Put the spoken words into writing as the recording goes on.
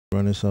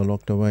Runners are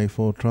locked away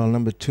for trial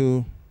number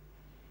 2.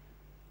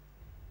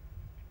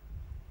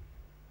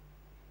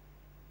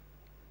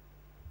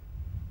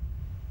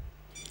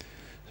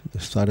 The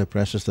starter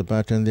presses the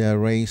button. They are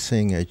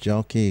racing.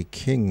 Jockey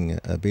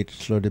King a bit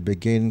slow to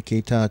begin.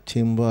 Kita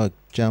Teamwork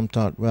jumped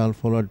out well,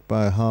 followed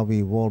by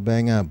Harvey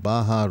Wallbanger.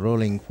 Baha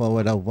rolling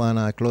forward.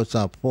 Awana close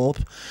up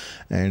fourth,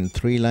 and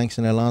 3 lengths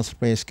in the last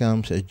place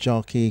comes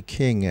Jockey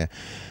King.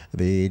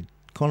 The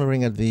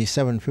cornering at the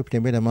 750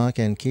 meter mark,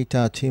 and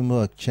Kita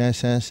Teamwork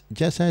just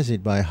has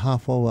it by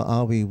half over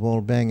Harvey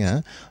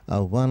Wallbanger.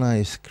 Awana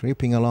is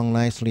creeping along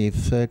nicely.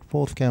 Third,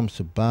 fourth comes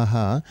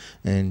Baha,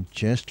 and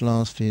just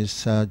last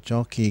is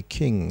Jockey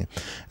King.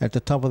 At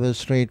the top of the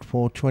straight,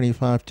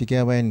 4:25 to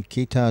go, and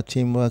Kita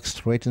Teamwork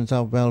straightens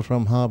up well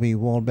from Harvey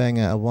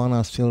Wallbanger.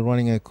 Awana still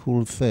running a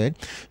cool third.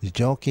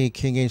 Jockey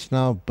King is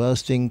now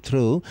bursting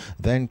through.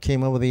 Then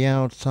came over the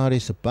outside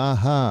is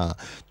Baha.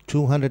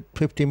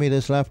 250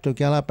 meters left to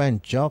gallop,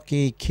 and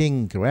Jockey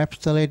King grabs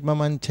the lead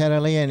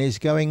momentarily and is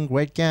going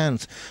great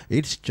guns.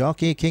 It's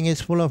Jockey King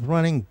is full of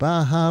running.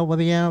 Baha with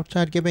the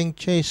outside giving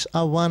chase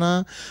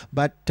Awana,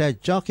 but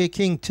Jockey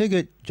King took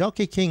it.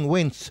 Jockey King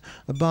wins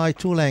by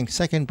 2 lengths.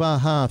 Second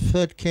Baha,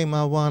 third came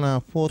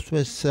Awana, fourth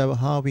was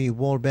Harvey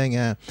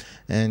Wallbanger,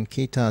 and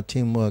Kita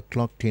Teamwork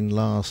clocked in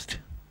last.